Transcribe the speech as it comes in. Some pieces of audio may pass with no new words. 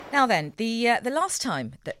Now then, the last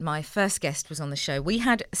time that my first guest was on the show, we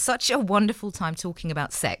had such a wonderful time talking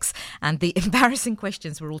about sex and the embarrassing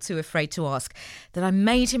questions we're all too afraid to ask that I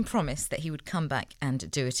made him promise that he would come back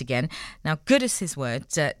and do it again. Now, good as his word,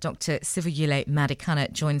 Dr. Sivuyile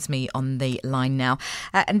Madikana joins me on the line now.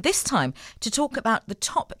 And this time to talk about the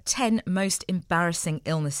top 10 most embarrassing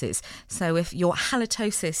illnesses. So if your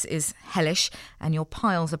halitosis is hellish and your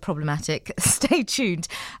piles are problematic, stay tuned.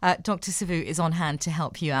 Dr. Sivu is on hand to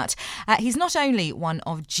help you out. He's not only one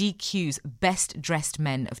of GQ's best dressed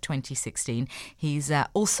men of 2016, he's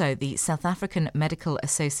also the South African Medical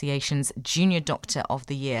Association's Junior Doctor of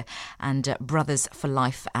the Year and Brothers for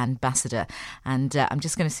Life Ambassador. And I'm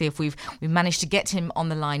just going to see if we've managed to get him on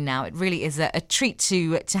the line now. It really is a treat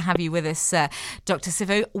to have you with us, Dr.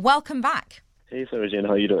 Sivu. Welcome back. Hey, Sara-Jayne,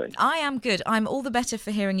 how are you doing? I am good. I'm all the better for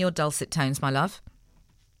hearing your dulcet tones, my love.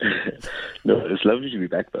 No, it's lovely to be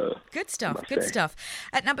back, though. Good stuff, good stuff.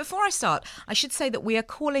 Now, before I start, I should say that we are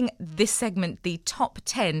calling this segment the top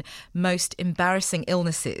 10 most embarrassing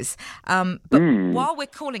illnesses. But while we're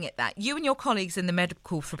calling it that, you and your colleagues in the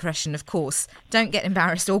medical profession, of course, don't get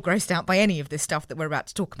embarrassed or grossed out by any of this stuff that we're about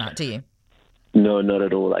to talk about, do you? No, not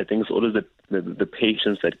at all. I think it's always the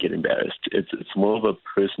patients that get embarrassed. It's more of a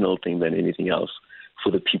personal thing than anything else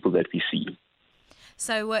for the people that we see.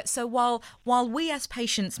 So while we as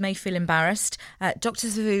patients may feel embarrassed, Dr.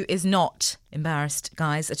 Sivu is not embarrassed,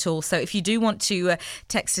 guys, at all. So if you do want to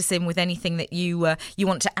text us in with anything that you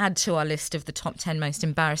want to add to our list of the top 10 most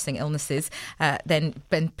embarrassing illnesses, then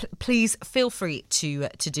please feel free to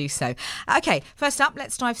do so. Okay, first up,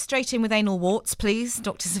 let's dive straight in with anal warts, please,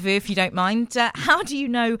 Dr. Sivu, if you don't mind. How do you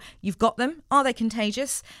know you've got them? Are they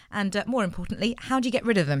contagious? And more importantly, how do you get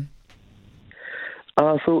rid of them?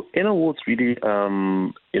 So anal warts really,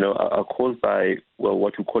 are caused by,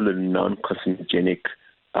 what we call a non-carcinogenic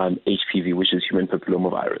HPV, which is human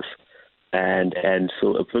papillomavirus. And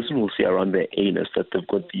so a person will see around their anus that they've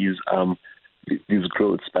got these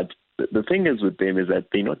growths. But the thing is with them is that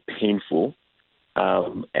they're not painful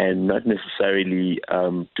and not necessarily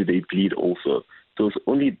do they bleed also. So it's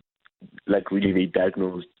only really they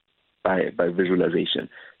diagnosed by visualization.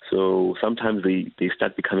 So sometimes they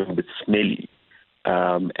start becoming a bit smelly.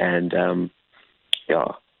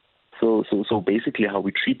 So basically how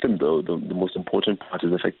we treat them, though, the most important part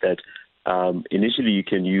is the fact that initially you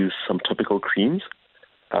can use some topical creams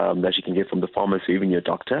that you can get from the pharmacy, even your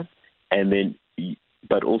doctor, and then,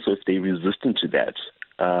 but also if they're resistant to that,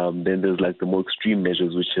 then there's the more extreme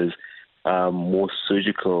measures, which is more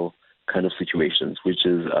surgical kind of situations, which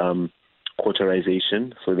is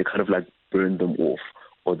cauterization. So they kind of burn them off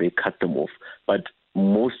or they cut them off. But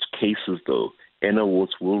most cases, though, anal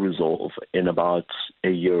warts will resolve in about a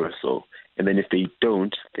year or so. And then if they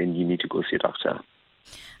don't, then you need to go see a doctor.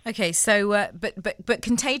 Okay, so, but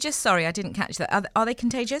contagious? Sorry, I didn't catch that. Are they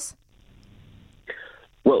contagious?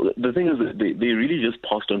 Well, the thing is that they really just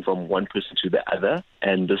passed on from one person to the other,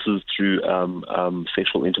 and this is through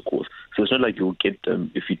sexual intercourse. So it's not like you'll get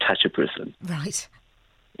them if you touch a person. Right.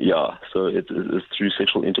 Yeah, so it's through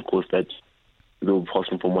sexual intercourse that they'll pass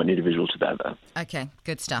from one individual to the other. Okay,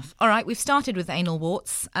 good stuff. All right, we've started with anal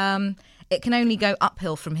warts. It can only go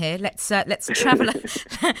uphill from here. Let's travel.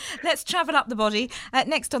 Let's travel up the body.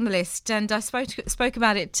 Next on the list, and I spoke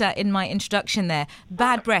about it in my introduction there.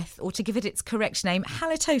 Bad breath, or to give it its correct name,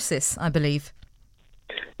 halitosis, I believe.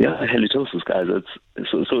 Yeah, halitosis, guys.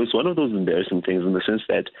 It's one of those embarrassing things in the sense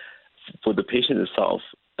that for the patient itself,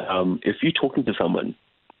 if you're talking to someone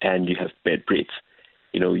and you have bad breath,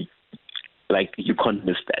 you can't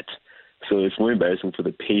miss that. So it's more embarrassing for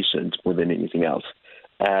the patient more than anything else.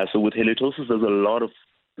 So with halitosis, there's a lot of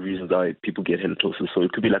reasons why people get halitosis. So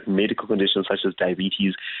it could be medical conditions such as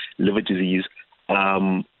diabetes, liver disease.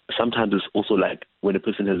 Sometimes it's also when a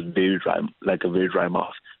person has a very dry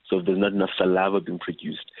mouth. So if there's not enough saliva being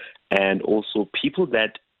produced. And also people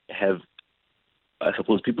that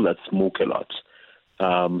people that smoke a lot.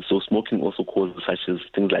 So smoking also causes such as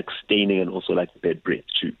things like staining and also bad breath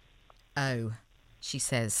too. Oh, she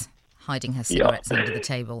says, hiding her cigarettes under the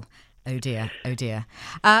table. Oh dear, oh dear.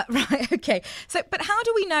 Right, okay. So, but how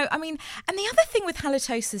do we know? I mean, and the other thing with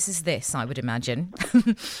halitosis is this, I would imagine.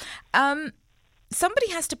 Somebody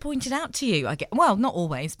has to point it out to you. Well, not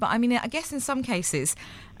always, but I mean, I guess in some cases,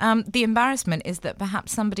 the embarrassment is that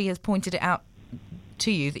perhaps somebody has pointed it out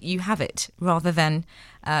to you that you have it, rather than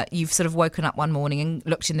you've sort of woken up one morning and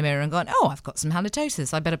looked in the mirror and gone, "Oh, I've got some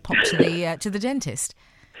halitosis. I better pop to the dentist."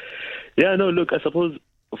 Yeah, no, look, I suppose,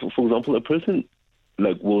 for example, a person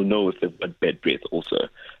will know if they've got bad breath also.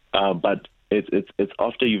 But it's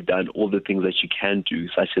after you've done all the things that you can do,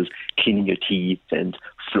 such as cleaning your teeth and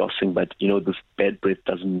flossing, but this bad breath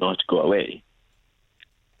does not go away.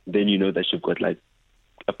 Then you know that you've got like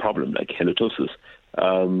a problem, like halitosis.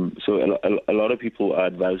 So a lot of people are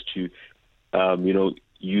advised to,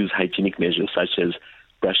 use hygienic measures such as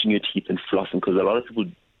brushing your teeth and flossing, because a lot of people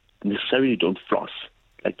necessarily don't floss.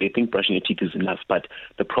 Like they think brushing your teeth is enough, but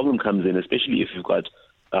the problem comes in, especially if you've got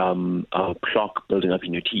a plaque building up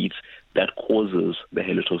in your teeth, that causes the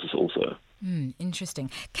halitosis also.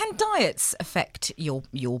 Interesting. Can diets affect your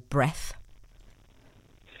breath?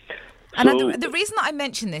 And the reason that I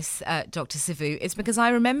mention this, Dr. Sivu, is because I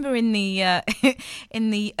remember in the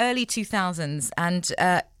in the early 2000s, and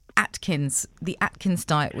the Atkins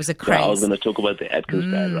diet was a craze. Yeah, I was going to talk about the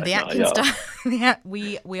Atkins diet right the now. Atkins diet.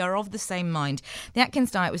 We are of the same mind. The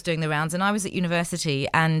Atkins diet was doing the rounds, and I was at university,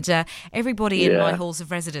 and everybody in my halls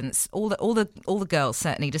of residence, all the girls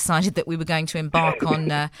certainly decided that we were going to embark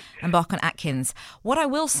on Atkins. What I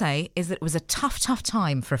will say is that it was a tough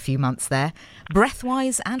time for a few months there,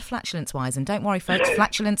 breath-wise and flatulence-wise. And don't worry, folks,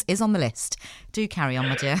 flatulence is on the list. Do carry on,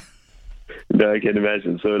 my dear. No, I can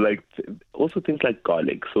imagine. So, like, also things like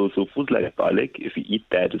garlic. So foods like garlic, if you eat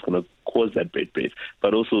that, it's going to cause that bad breath.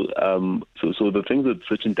 But also, so the things with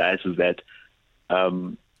certain diets is that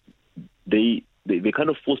they kind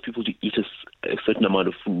of force people to eat a certain amount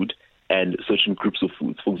of food and certain groups of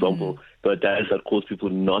foods. For example, the diets that cause people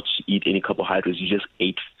not to eat any carbohydrates, you just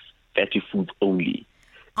ate fatty foods only.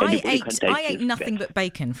 I ate nothing but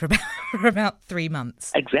bacon for about 3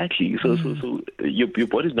 months. Exactly. So your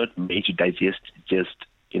body's not made to digest just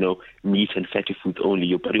meat and fatty foods only.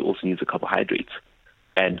 Your body also needs the carbohydrates,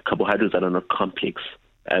 and carbohydrates are not complex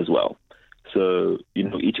as well. So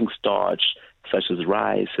eating starch such as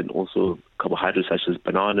rice and also carbohydrates such as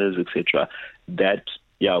bananas, etc.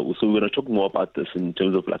 So we're going to talk more about this in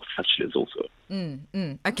terms of like flatulence also.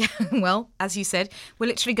 Okay. Well, as you said, we're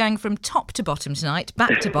literally going from top to bottom tonight,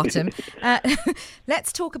 back to bottom.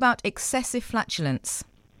 Let's talk about excessive flatulence.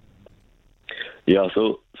 Yeah.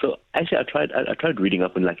 So actually, I tried reading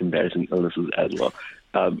up on like embarrassing illnesses as well.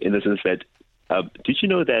 In the sense that, did you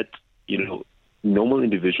know that normal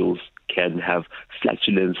individuals can have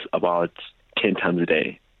flatulence about 10 times a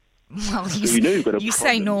day? Well, you've got you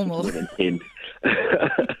say normal. More than 10.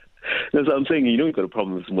 That's what I'm saying. You've got a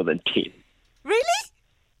problem with more than 10. Really?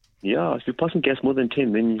 Yeah. If you're passing gas more than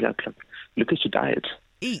 10, then you look at your diet.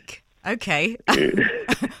 Eek. Okay.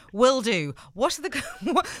 Will do. What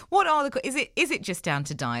are the? Is it just down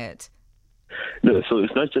to diet? No. So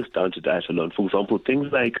it's not just down to diet alone. For example,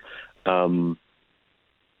 things like swallowing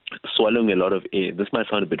a lot of air. This might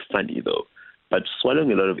sound a bit funny though, but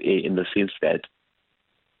swallowing a lot of air in the sense that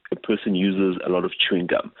a person uses a lot of chewing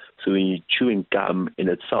gum. So when you're chewing gum in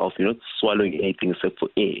itself, you're not swallowing anything except for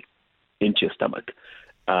air into your stomach.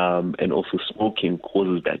 And also smoking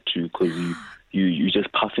causes that too, because you're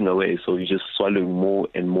just puffing away. So you're just swallowing more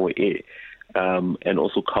and more air. And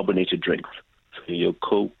also carbonated drinks. So your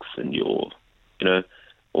Cokes and your,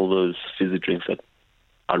 all those fizzy drinks that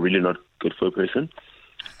are really not good for a person.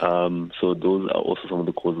 So those are also some of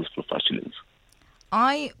the causes for flatulence.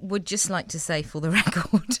 I would just like to say, for the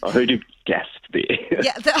record, I heard you gasped there.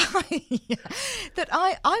 That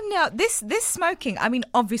I'm now this smoking. I mean,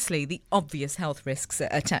 obviously the obvious health risks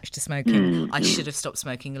attached to smoking. I should have stopped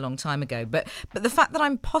smoking a long time ago. But the fact that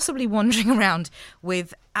I'm possibly wandering around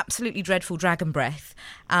with absolutely dreadful dragon breath,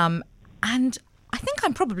 and I think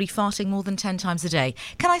I'm probably farting more than 10 times a day.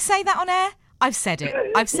 Can I say that on air? I've said it.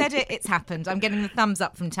 It's happened. I'm getting the thumbs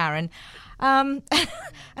up from Taryn. And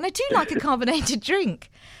I do like a carbonated drink.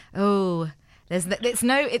 Oh, it's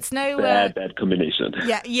no bad combination.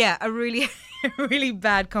 Yeah, a really really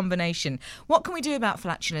bad combination. What can we do about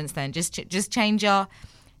flatulence then? Just change our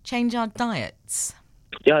diets.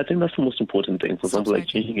 Yeah, I think that's the most important thing. For example, like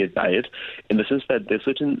changing your diet, in the sense that there's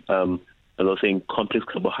certain, as I was saying, complex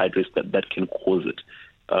carbohydrates that can cause it.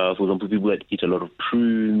 For example, people that eat a lot of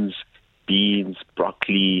prunes, beans,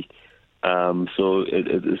 broccoli. So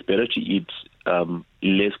it's better to eat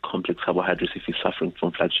less complex carbohydrates if you're suffering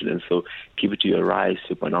from flatulence. So keep it to your rice,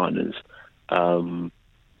 your bananas,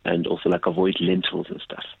 and also like avoid lentils and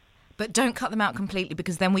stuff. But don't cut them out completely,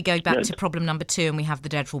 because then we go back to problem number 2 and we have the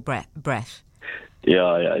dreadful breath.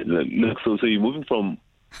 Yeah. Look, so you're moving from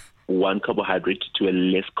one carbohydrate to a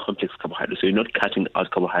less complex carbohydrate. So you're not cutting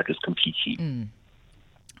out carbohydrates completely.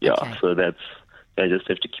 Yeah, okay. So I just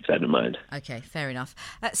have to keep that in mind. Okay, fair enough.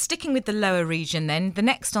 Sticking with the lower region then, the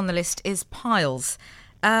next on the list is piles.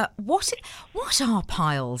 What are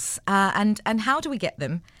piles, and how do we get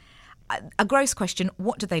them? A gross question,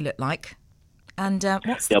 what do they look like? And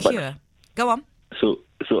what's the cure? Go on. So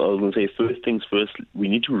So I was going to say, first things first, we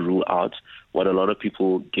need to rule out what a lot of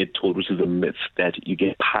people get told, which is a myth, that you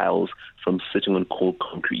get piles from sitting on cold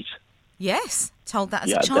concrete. Yes, told that as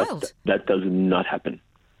Yeah, a child. that does not happen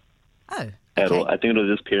Oh, at okay. all. I think it was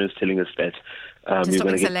just parents telling us that To you're stop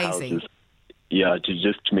going being to so get piles. lazy. Yeah,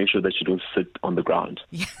 to make sure that you don't sit on the ground.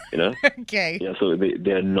 Yeah. You know? Okay. Yeah, so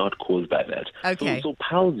they are not caused by that. Okay. So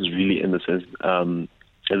piles is really, in the sense,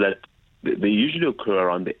 is that they usually occur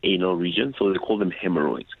around the anal region, so they call them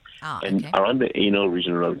hemorrhoids. And Okay. around the anal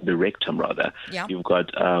region, or the rectum rather, Yeah. you've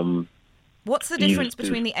got What's the difference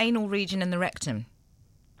between the anal region and the rectum?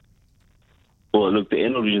 well, look, the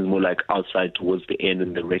anal region is more like outside towards the end,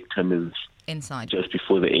 and the rectum is Inside. just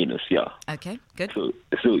before the anus. Yeah. Okay, good.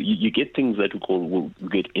 So you get things that we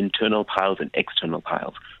get internal piles and external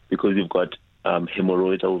piles, because you've got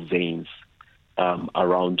hemorrhoidal veins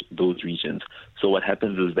around those regions. So what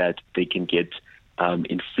happens is that they can get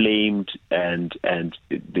inflamed, and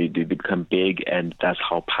they become big, and that's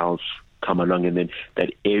how piles come along. And then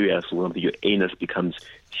that area, so your anus becomes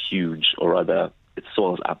huge, or rather, it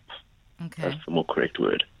swells up. Okay. That's the more correct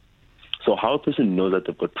word. So how a person knows that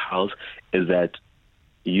they've got piles is that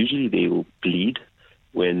usually they will bleed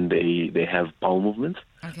when they have bowel movements,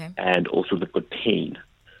 Okay. and also they've got pain.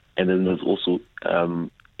 And then there's also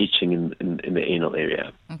itching in the anal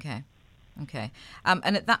area. Okay.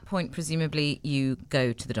 And at that point, presumably, you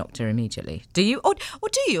go to the doctor immediately. Do you? Or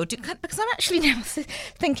do you? Because I'm actually now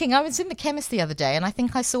thinking, I was in the chemist the other day and I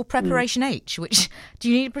think I saw Preparation H, which,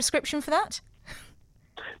 do you need a prescription for that?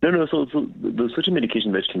 No. So there's certain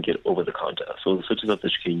medication that you can get over the counter. So there's certain stuff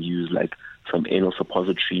that you can use, like some anal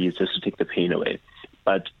suppositories, just to take the pain away.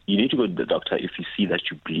 But you need to go to the doctor if you see that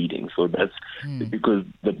you're bleeding. So that's because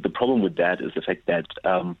the problem with that is the fact that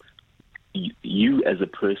you as a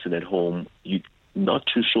person at home, you're not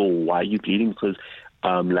too sure why you're bleeding, because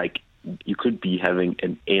like you could be having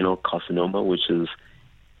an anal carcinoma, which is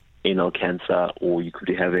anal cancer, or you could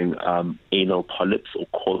be having anal polyps or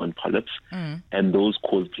colon polyps, and those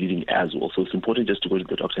cause bleeding as well. So it's important just to go to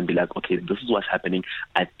the doctor and be like, okay, this is what's happening.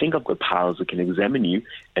 I think I've got piles. We can examine you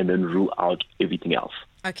and then rule out everything else.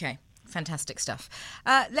 Okay. Fantastic stuff.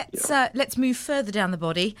 Let's move further down the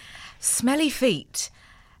body. Smelly feet.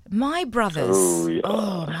 My brothers.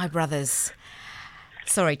 My brothers.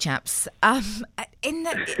 Sorry, chaps. In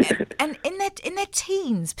their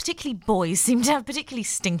teens, particularly boys, seem to have particularly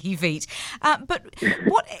stinky feet. But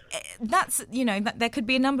what? That's there could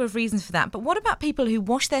be a number of reasons for that. But what about people who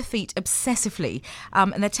wash their feet obsessively,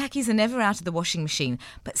 and their tackies are never out of the washing machine,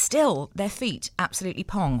 but still their feet absolutely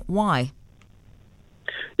pong? Why?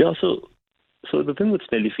 Yeah. So the thing with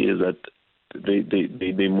smelly feet is that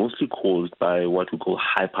they're mostly caused by what we call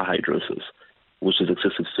hyperhidrosis, which is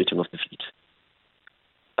excessive sweating of the feet.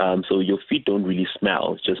 So your feet don't really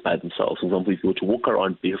smell just by themselves. For example, if you were to walk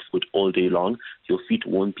around barefoot all day long, your feet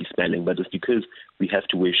won't be smelling. But it's because we have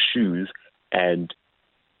to wear shoes and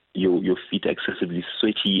your feet are excessively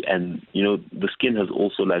sweaty, and the skin has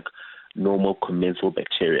also like normal commensal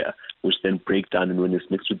bacteria, which then break down, and when it's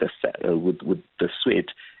mixed with the sweat,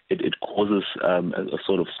 it causes a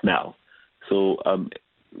sort of smell. So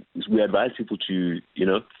we advise people to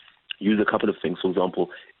use a couple of things. For example,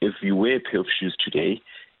 if you wear a pair of shoes today,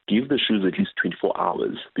 give the shoes at least 24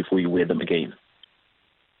 hours before you wear them again.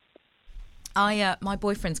 My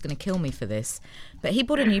boyfriend's going to kill me for this, but he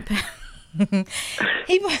bought a new pair.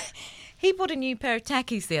 he bought a new pair of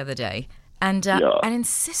tackies the other day, and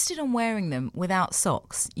insisted on wearing them without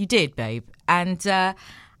socks. You did, babe, and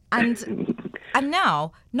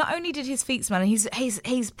now, not only did his feet smell, and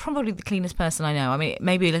he's probably the cleanest person I know. I mean,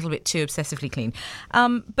 maybe a little bit too obsessively clean,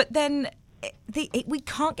 but then we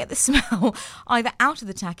can't get the smell either out of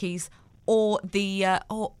the tackies or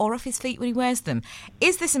or off his feet when he wears them.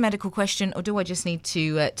 Is this a medical question, or do I just need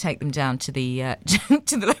to take them down to the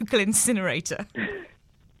to the local incinerator?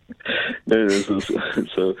 No.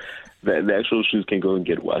 So the actual shoes can go and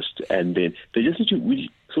get washed, and then they just need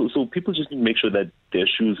to. So people just need to make sure that their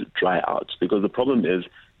shoes dry out, because the problem is,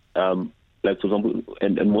 like for example,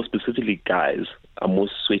 and more specifically, guys are more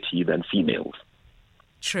sweaty than females.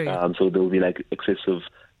 True. So there will be like excessive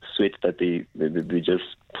sweat that they're just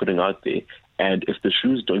putting out there, and if the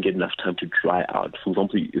shoes don't get enough time to dry out, for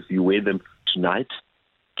example, if you wear them tonight,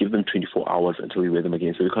 give them 24 hours until you wear them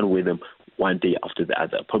again. So you can't wear them one day after the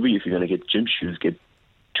other. Probably if you're going to get gym shoes, get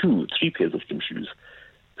 2-3 pairs of gym shoes,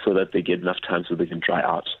 so that they get enough time so they can dry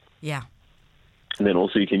out. Yeah. And then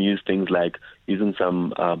also you can use things like using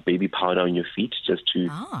some baby powder on your feet just to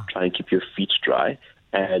try and keep your feet dry.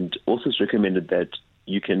 And also it's recommended that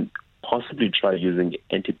you can possibly try using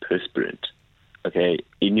antiperspirant,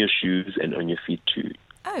 in your shoes and on your feet too.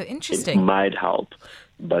 Oh, interesting. It might help.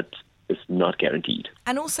 but it's not guaranteed.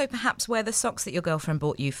 And also perhaps wear the socks that your girlfriend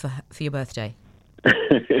bought you for your birthday.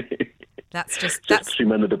 That's just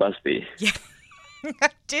stream under the bus there. Yeah. I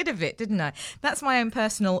did a bit, didn't I? That's my own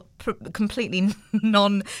personal, completely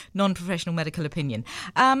non-professional medical opinion.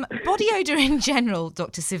 Body odour in general,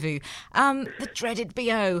 Dr. Sivu, the dreaded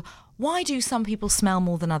BO. Why do some people smell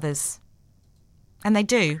more than others? And they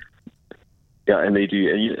do. Yeah, and they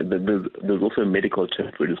do. And there's also a medical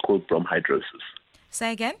term for it. It's called bromhidrosis.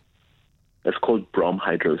 Say again? It's called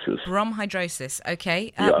bromhidrosis. Bromhidrosis,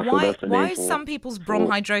 okay. Why is some people's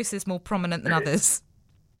bromhidrosis more prominent than others?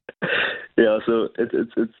 Yeah, so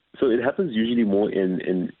it happens usually more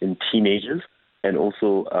in teenagers, and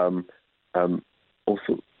also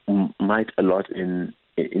might a lot in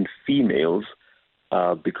females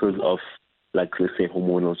because of, like, let's say,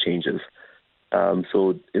 hormonal changes.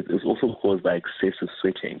 So it's also caused by excessive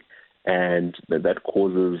sweating, and that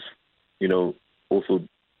causes, also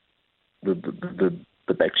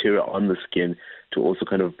the bacteria on the skin to also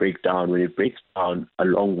kind of break down. When it breaks down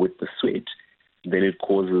along with the sweat, then it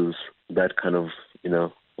causes that kind of,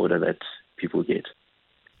 odor that people get.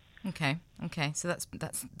 Okay. So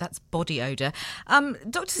that's body odour.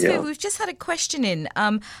 Dr. Sivu, we've just had a question in.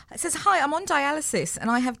 It says, "Hi, I'm on dialysis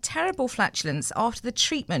and I have terrible flatulence after the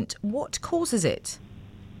treatment. What causes it?"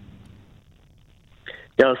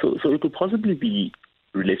 Yeah, so it could possibly be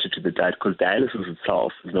related to the diet, because dialysis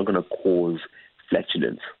itself is not going to cause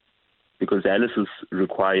flatulence, because dialysis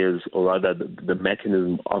requires, or rather the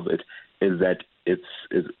mechanism of it is that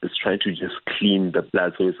it's trying to just clean the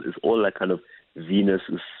blood. So it's all like kind of venous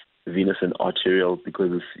and arterial,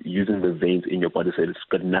 because it's using the veins in your body. So it's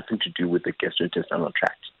got nothing to do with the gastrointestinal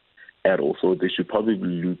tract at all. So they should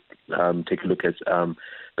probably take a look at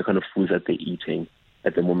the kind of foods that they're eating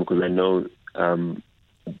at the moment, because I know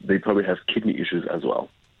they probably have kidney issues as well.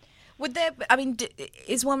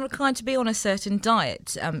 Is one required to be on a certain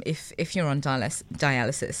diet if you're on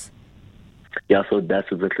dialysis? Yeah, so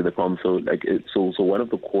that's exactly the problem. So so one of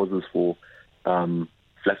the causes for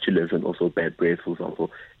flatulence and also bad breath, for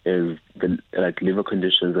example, is the liver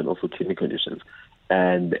conditions and also kidney conditions.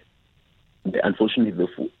 And unfortunately,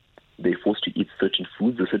 they're forced to eat certain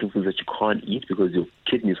foods. There are certain foods that you can't eat because your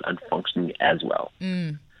kidneys aren't functioning as well.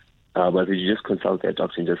 But if you just consult their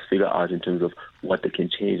doctor and just figure out in terms of what they can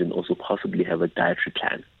change, and also possibly have a dietary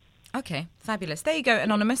plan. Okay, fabulous. There you go,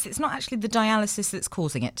 Anonymous. It's not actually the dialysis that's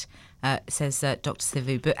causing it, says Dr.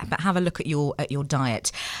 Sivu, but have a look at your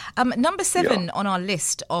diet. Number 7 on our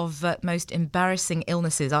list of most embarrassing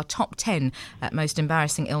illnesses, our top 10 most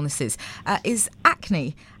embarrassing illnesses, is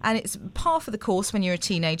acne. And it's par for the course when you're a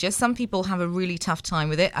teenager. Some people have a really tough time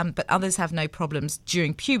with it, but others have no problems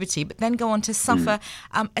during puberty, but then go on to suffer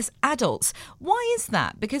as adults. Why is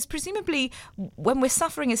that? Because presumably when we're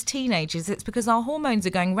suffering as teenagers, it's because our hormones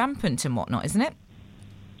are going rampant and whatnot, isn't it?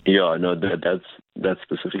 Yeah, no, that's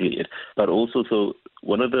specifically it. But also, so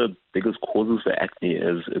one of the biggest causes for acne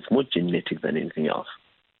is it's more genetic than anything else.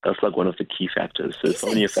 That's like one of the key factors. So if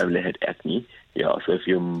someone in your family had acne, so if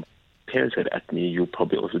your parents had acne, you'll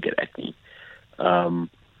probably also get acne.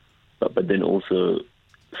 But then also,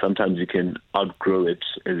 sometimes you can outgrow it,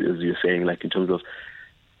 as you're saying, like in terms of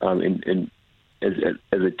as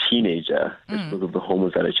a teenager, because of the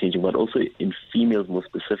hormones that are changing, but also in females more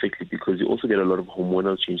specifically, because you also get a lot of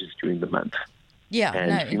hormonal changes during the month. Yeah,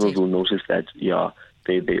 and females will notice that,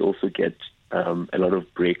 they also get a lot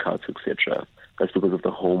of breakouts, etc. That's because of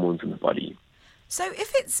the hormones in the body. So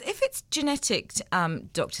if it's genetic,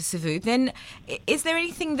 Dr. Sivu, then is there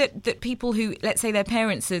anything that people who, let's say their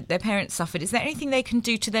parents suffered, is there anything they can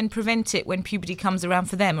do to then prevent it when puberty comes around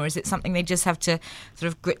for them, or is it something they just have to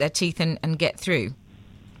sort of grit their teeth and get through?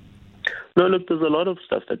 No, look, there's a lot of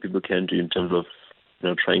stuff that people can do in terms of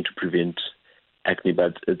trying to prevent acne,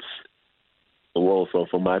 but it's, well,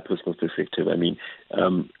 from my personal perspective, I mean,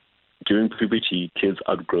 during puberty, kids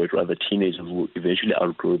outgrow it, rather teenagers will eventually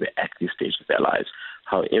outgrow the acne stage of their lives.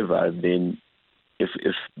 However, then if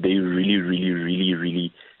they really, really, really,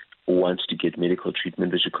 really want to get medical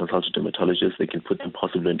treatment, they should consult a dermatologist. They can put them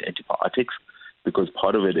possibly on antibiotics, because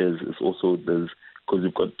part of it is also because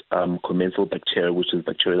we've got commensal bacteria, which is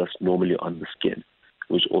bacteria that's normally on the skin,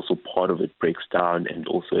 which also part of it breaks down, and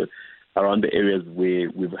also around the areas where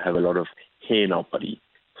we have a lot of hair in our body.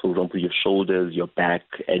 For example, your shoulders, your back,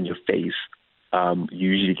 and your face, you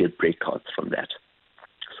usually get breakouts from that.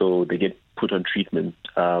 So they get put on treatment.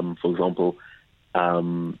 For example,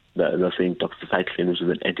 they're saying doxycycline, which is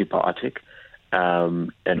an antibiotic,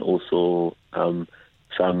 and also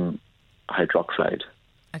some hydroxide.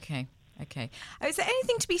 Okay. Is there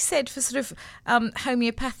anything to be said for sort of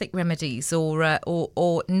homeopathic remedies or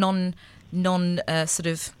sort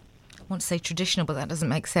of, I want to say traditional, but that doesn't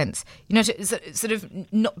make sense. Sort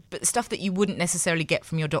of not stuff that you wouldn't necessarily get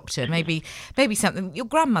from your doctor. Maybe something your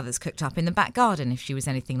grandmother's cooked up in the back garden, if she was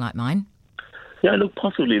anything like mine. Yeah, look,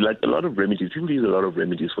 possibly, like a lot of remedies. People use a lot of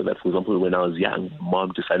remedies for that. For example, when I was young,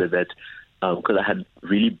 Mom decided that because I had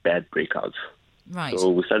really bad breakouts. Right. So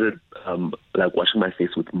we started washing my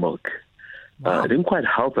face with milk. Wow. It didn't quite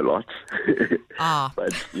help a lot.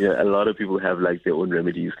 But a lot of people have like their own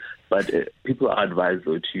remedies. But people are advised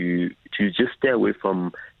though to just stay away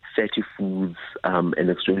from fatty foods and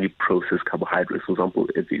extremely processed carbohydrates. For example,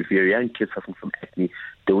 if you're a young kid suffering from acne,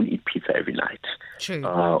 don't eat pizza every night. True.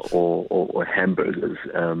 Or hamburgers.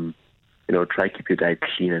 Try to keep your diet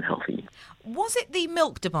clean and healthy. Was it the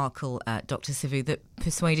milk debacle, Dr. Sivu, that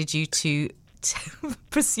persuaded you to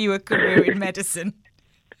pursue a career in medicine?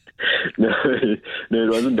 No, it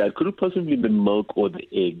wasn't that. Could have possibly been milk or the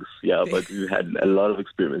eggs. Yeah, but we had a lot of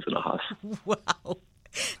experiments in our house. Wow.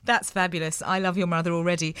 That's fabulous. I love your mother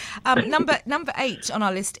already. Number 8 on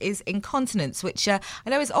our list is incontinence, which I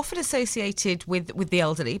know is often associated with the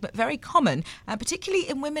elderly, but very common, particularly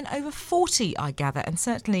in women over 40, I gather, and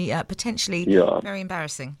certainly potentially very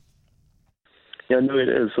embarrassing. Yeah, no, it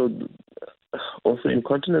is. So also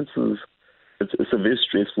incontinence it's a very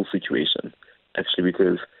stressful situation, actually,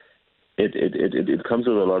 because it comes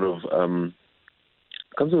with a lot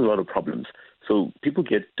of problems. So people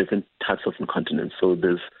get different types of incontinence. So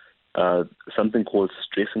there's something called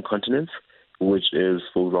stress incontinence, which is,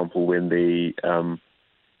 for example, when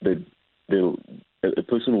a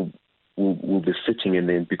person will be sitting and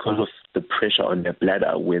then because of the pressure on their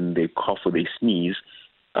bladder, when they cough or they sneeze,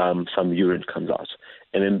 some urine comes out.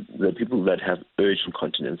 And then the people that have urge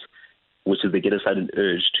incontinence, which is they get a sudden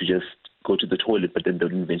urge to just go to the toilet, but then they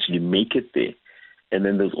don't eventually make it there. And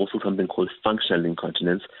then there's also something called functional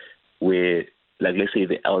incontinence, where, like, let's say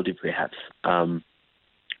the elderly perhaps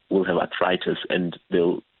will have arthritis and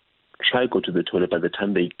they'll try to go to the toilet. By the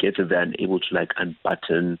time they get there, they're unable to like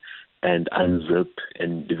unbutton and unzip,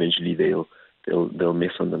 and eventually they'll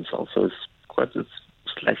mess on themselves. So it's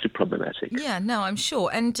slightly problematic. Yeah, no, I'm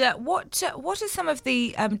sure. And what are some of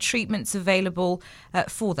the treatments available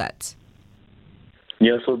for that?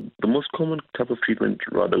 Yeah, so the most common type of treatment,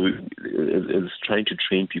 rather, is trying to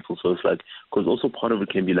train people. So it's like, because also part of it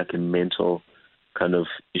can be like a mental kind of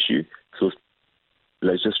issue. So it's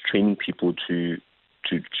like just training people to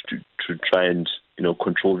try and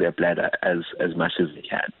control their bladder as much as they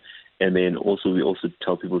can. And then we also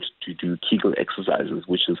tell people to do Kegel exercises,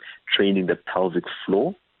 which is training the pelvic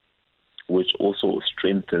floor, which also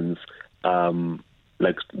strengthens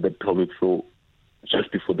like the pelvic floor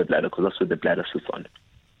just before the bladder, because that's where the bladder sits on.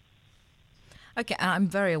 Okay, I'm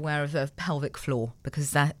very aware of the pelvic floor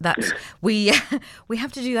because that's we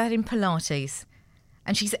have to do that in Pilates.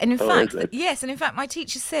 And in fact, my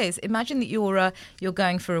teacher says, imagine that you're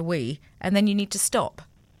going for a wee, and then you need to stop,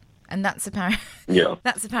 and that's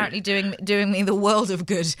apparently doing me the world of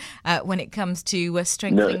good when it comes to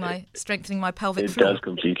strengthening my pelvic floor. It does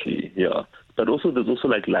completely, yeah. But also, there's also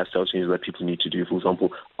like lifestyle changes that people need to do. For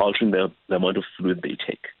example, altering the amount of fluid they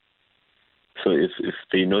take. So if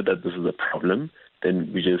they know that this is a problem,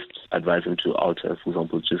 then we just advise them to alter. For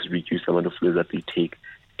example, just reduce the amount of fluid that they take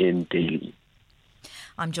in daily.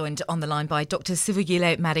 I'm joined on the line by Dr.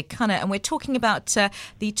 Sivuyile Madikana, and we're talking about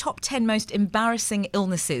the top 10 most embarrassing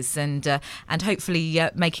illnesses and hopefully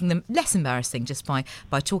making them less embarrassing just by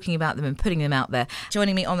talking about them and putting them out there.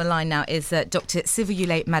 Joining me on the line now is Dr.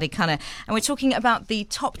 Sivuyile Madikana, and we're talking about the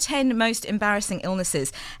top 10 most embarrassing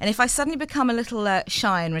illnesses. And if I suddenly become a little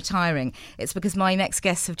shy and retiring, it's because my next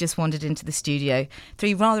guests have just wandered into the studio.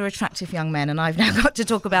 3 rather attractive young men, and I've now got to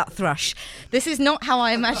talk about thrush. This is not how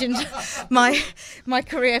I imagined my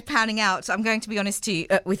career panning out. I'm going to be honest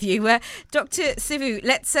with you. Dr.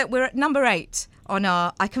 Sivu, we're at number 8 on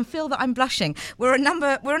our, I can feel that I'm blushing. We're at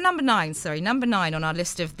number 9 on our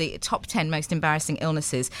list of the top 10 most embarrassing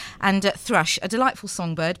illnesses. And thrush, a delightful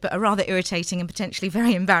songbird, but a rather irritating and potentially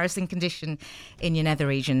very embarrassing condition in your nether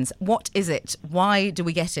regions. What is it? Why do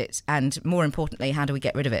we get it? And more importantly, how do we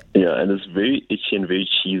get rid of it? Yeah, and it's very itchy and very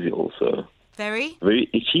cheesy also. Very? Very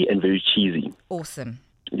itchy and very cheesy. Awesome.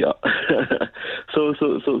 Yeah. So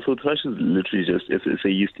thrush is literally just it's a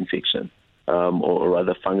yeast infection, or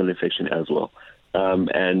rather fungal infection as well.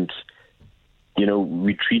 And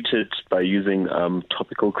we treat it by using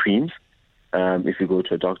topical creams. If you go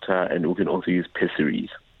to a doctor, and we can also use pessaries.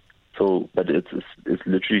 So, but it's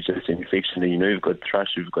literally just an infection. And you've got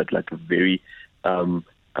thrush, you've got like a very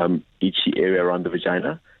itchy area around the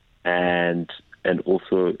vagina, and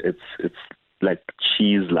also it's like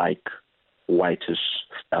cheese-like whitish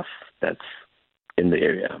stuff that's in the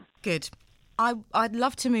area. Good. I'd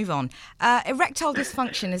love to move on. Erectile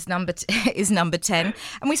dysfunction is number 10,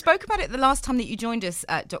 and we spoke about it the last time that you joined us,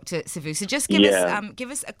 Dr. Sivu. So just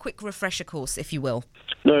give us a quick refresher course, if you will.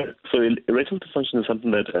 No, so erectile dysfunction is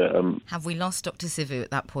something that... Have we lost Dr. Sivu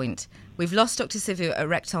at that point? We've lost Dr. Sivu at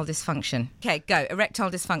erectile dysfunction. Okay, go.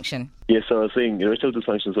 Erectile dysfunction. Yes, so I was saying erectile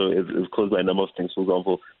dysfunction is caused by a number of things. For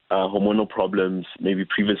example, hormonal problems, maybe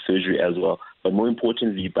previous surgery as well, but more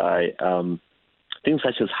importantly by things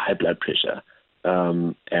such as high blood pressure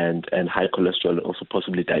and high cholesterol, and also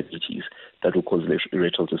possibly diabetes that will cause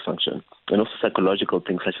erectile dysfunction. And also psychological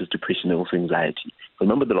things such as depression and also anxiety.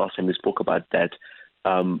 Remember the last time we spoke about that,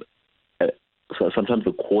 so sometimes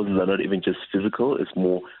the causes are not even just physical, it's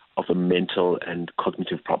more of a mental and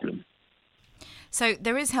cognitive problem. So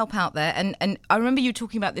there is help out there, and I remember you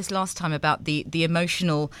talking about this last time about the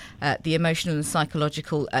emotional and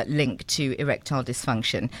psychological link to erectile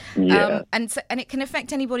dysfunction. Yeah. And it can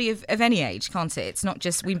affect anybody of any age, can't it? It's not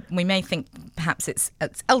just we may think perhaps it's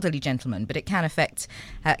elderly gentlemen, but it can affect.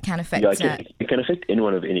 Yeah, it can affect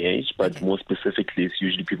anyone of any age, but more specifically, it's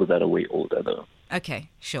usually people that are way older, though. Okay,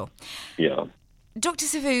 sure. Yeah. Dr.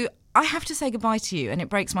 Sivu, I have to say goodbye to you, and it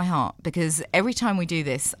breaks my heart because every time we do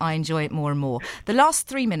this, I enjoy it more and more. The last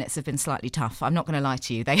 3 minutes have been slightly tough. I'm not going to lie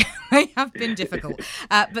to you; they have been difficult,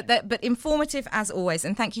 but informative as always.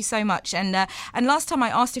 And thank you so much. And last time I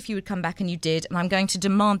asked if you would come back, and you did. And I'm going to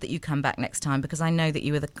demand that you come back next time because I know that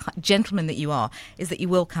you are the gentleman that you are. Is that you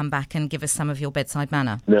will come back and give us some of your bedside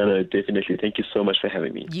manner? No, definitely. Thank you so much for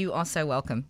having me. You are so welcome.